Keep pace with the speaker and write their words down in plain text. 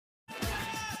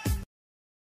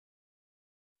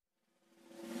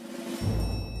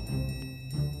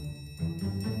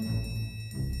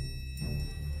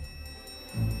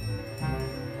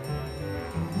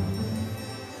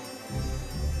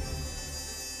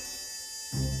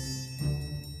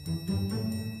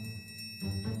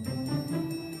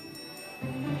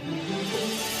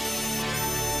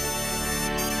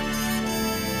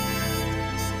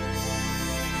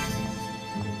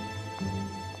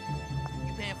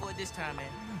for it this time, man.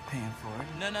 I'm paying for it.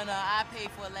 No, I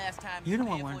paid for it last time. You're the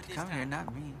one wanted to come here,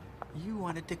 not me. You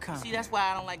wanted to come. See, that's why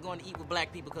I don't like going to eat with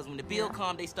black people, because when the bill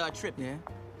comes, they start tripping.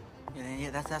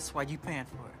 Yeah, that's why you paying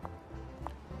for it.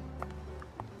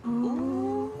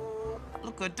 Ooh,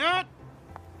 look at that.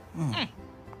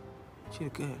 She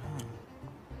look good, huh?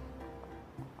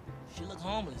 She look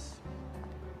homeless.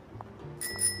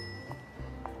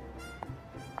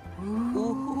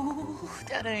 Ooh,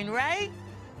 that ain't right.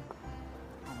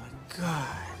 Oh my God.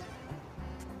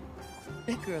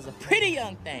 That girl's a pretty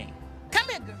young thing. Come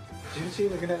here, girl. She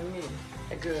looking at me.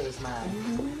 That girl is mine.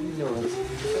 You know it.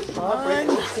 Come on,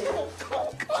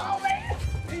 man.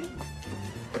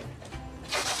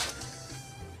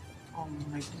 Oh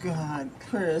my God,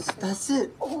 Chris, that's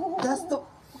it. That's the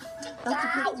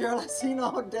best girl I've seen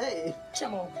all day.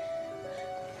 Chemo.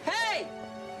 Hey!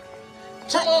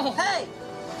 Chemo! Hey!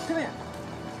 Come here.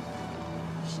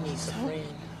 She needs a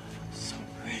friend. So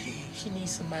pretty. She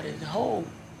needs somebody to hold.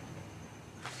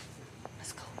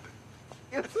 Let's go.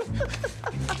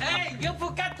 Hey, you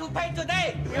forgot to pay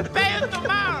today. You pay it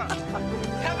tomorrow.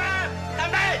 Come on.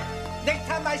 Next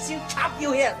time I see you, chop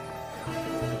you here.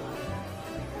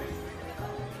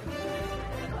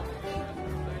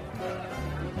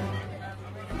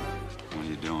 What are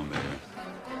you doing, baby?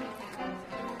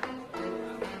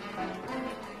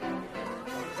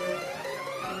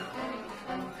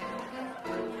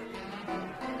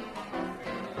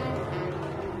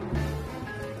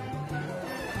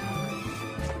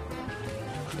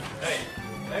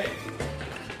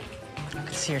 I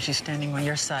can see her. She's standing on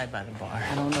your side by the bar.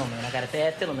 I don't know, man. I got a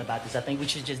bad feeling about this. I think we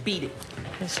should just beat it.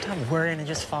 Just stop worrying and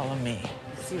just follow me.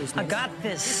 Seriously, I got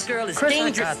this. This girl is Chris,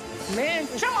 dangerous. Man,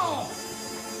 come on.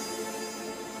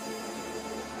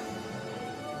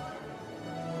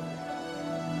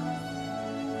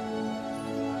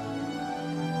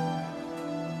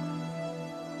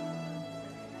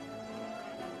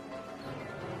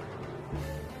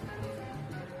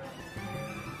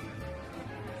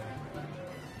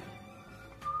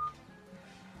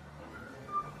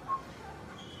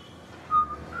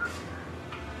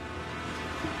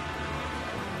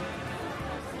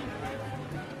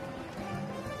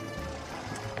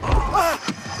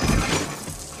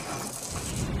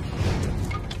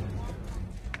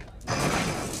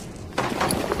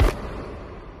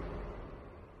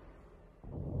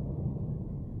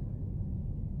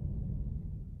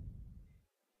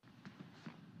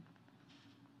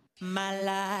 My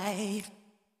life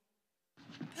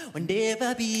will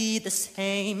never be the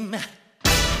same.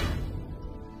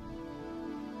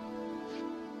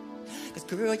 'Cause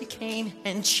girl, you came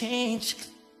and changed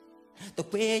the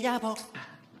way I walk,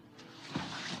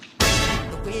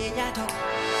 the way I talk.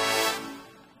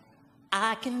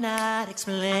 I cannot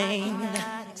explain. I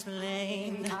cannot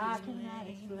explain. I cannot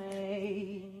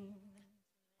explain.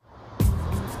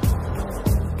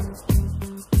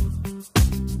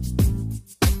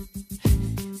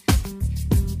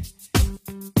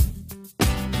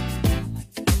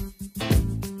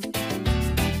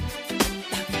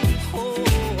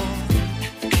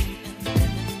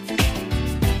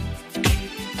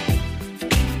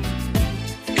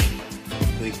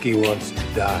 He wants to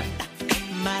die.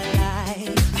 My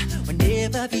life will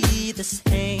never be the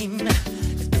same.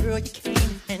 'Cause girl, you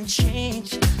came and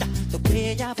changed the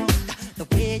way I walk, the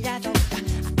way I talk.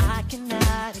 I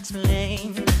cannot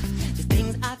explain the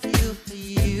things I feel for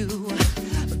you.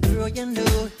 But girl, you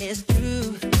know it's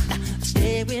true.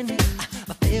 Stay with me,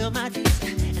 fulfill my dreams,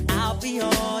 and I'll be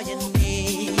all you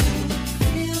need.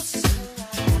 Feels so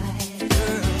right,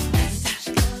 girl.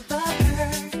 Such love,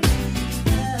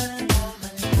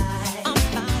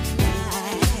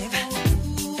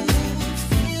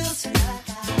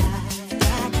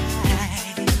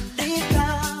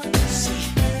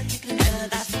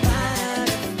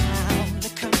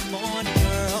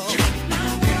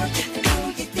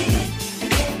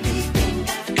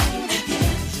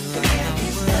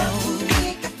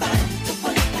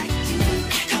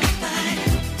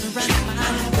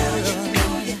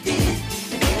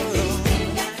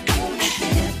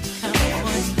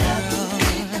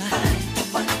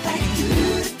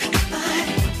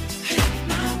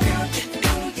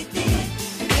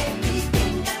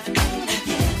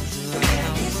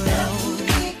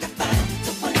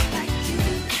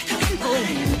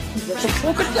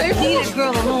 Leave that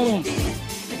girl alone.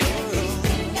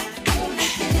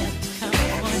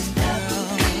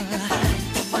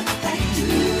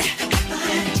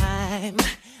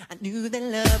 I knew that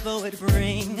love would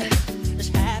bring this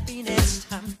happiness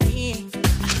I'm being.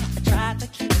 I tried to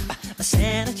keep my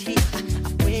sanity.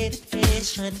 I waited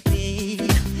patiently.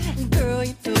 And girl,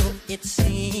 you know it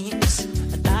seems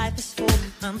life is so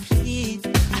complete.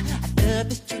 I love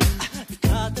this truth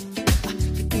because of you.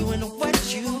 You're doing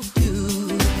what you do.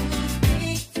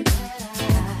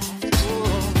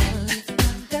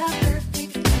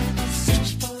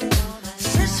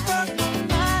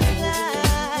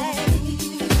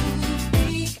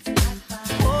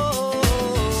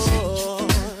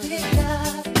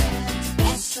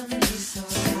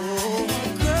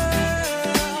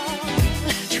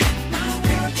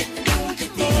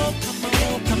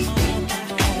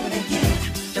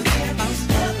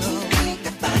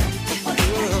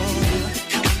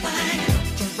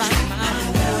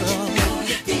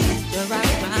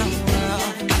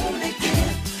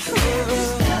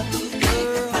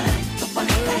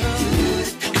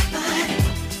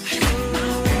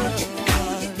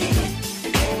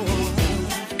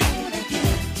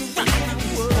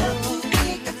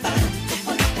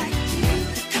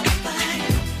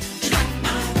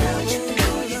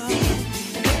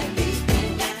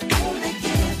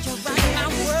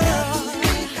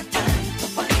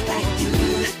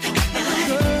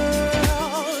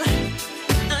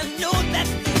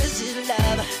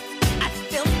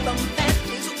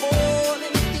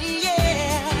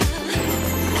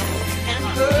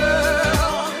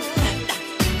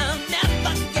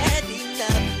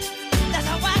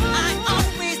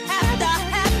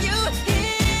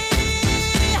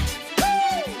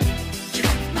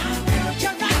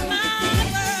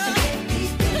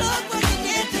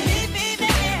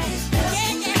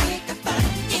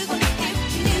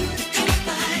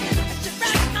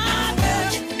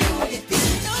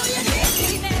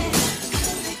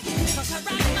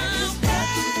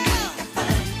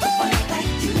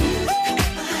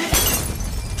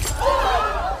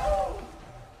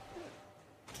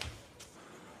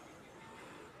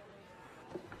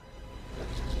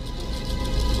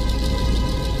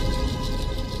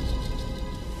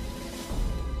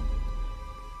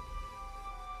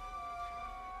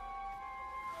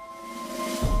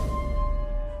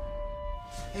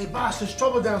 Hey, boss, there's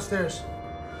trouble downstairs.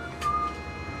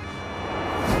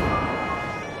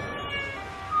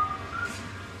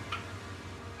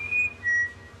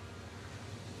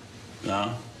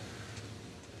 No?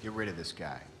 Get rid of this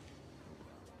guy.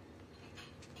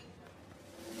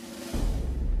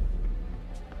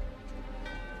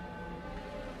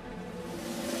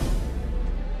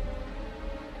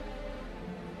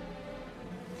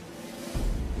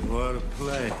 You want to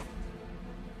play?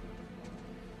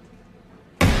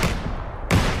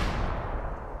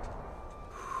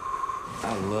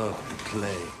 I love to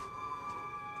play.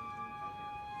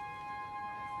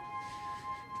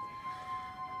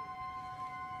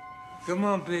 Come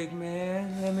on, big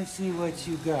man. Let me see what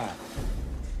you got.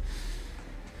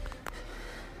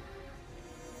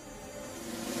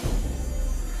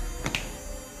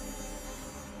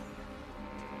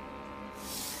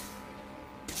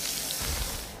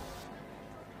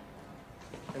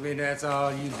 I mean, that's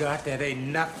all you got? That ain't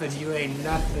nothing. You ain't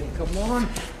nothing. Come on,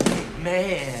 big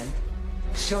man.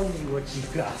 Show me what you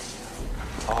got.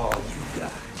 All you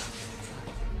got.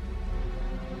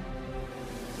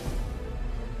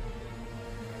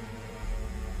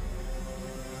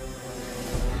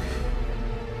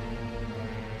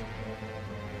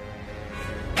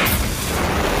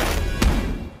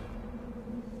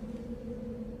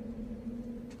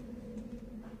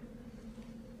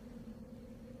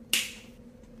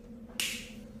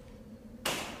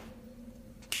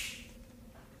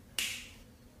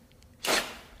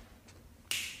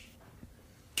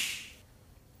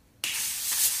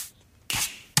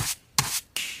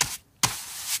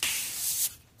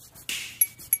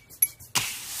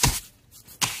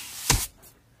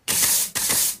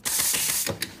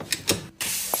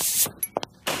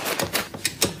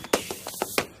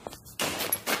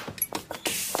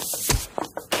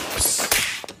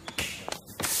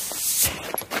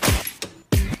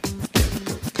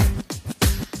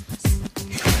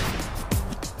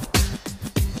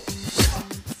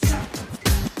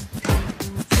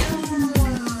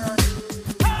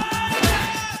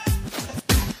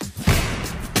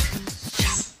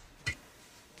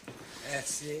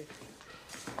 That's it?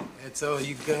 That's all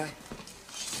you got?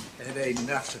 That ain't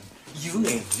nothing. You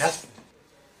ain't nothing.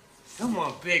 Come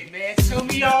on, big man. Show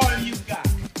me all you got.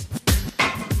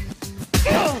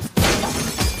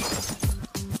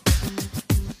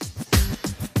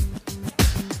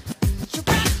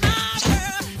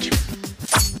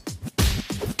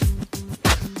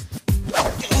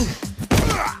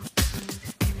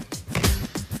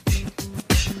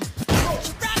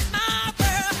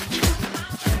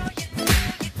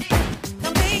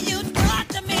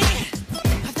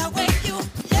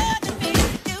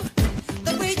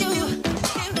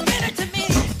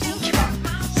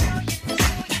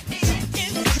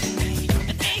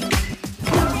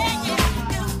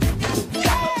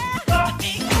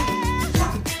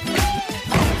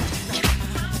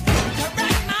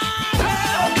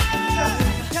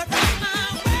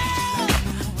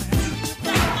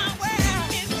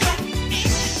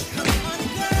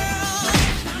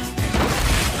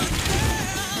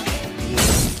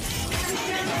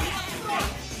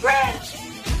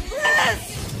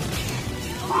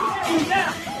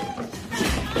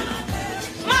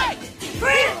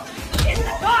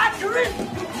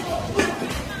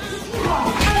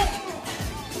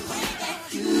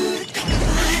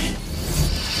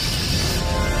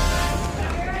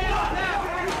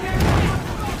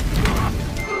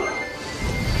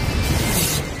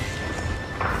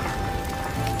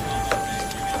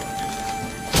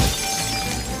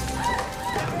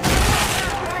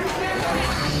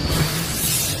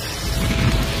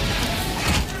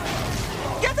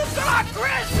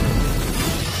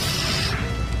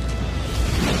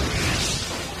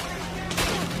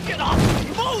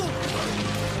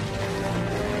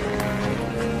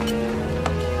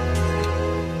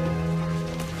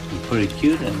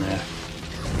 cute in there.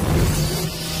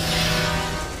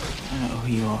 I know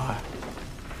who you are.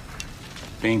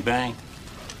 Bing bang.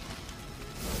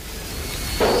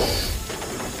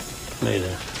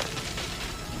 Later.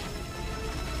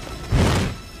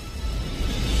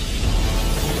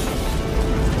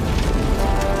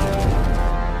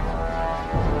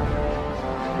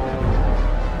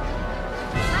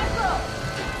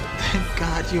 Thank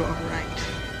God you're all right.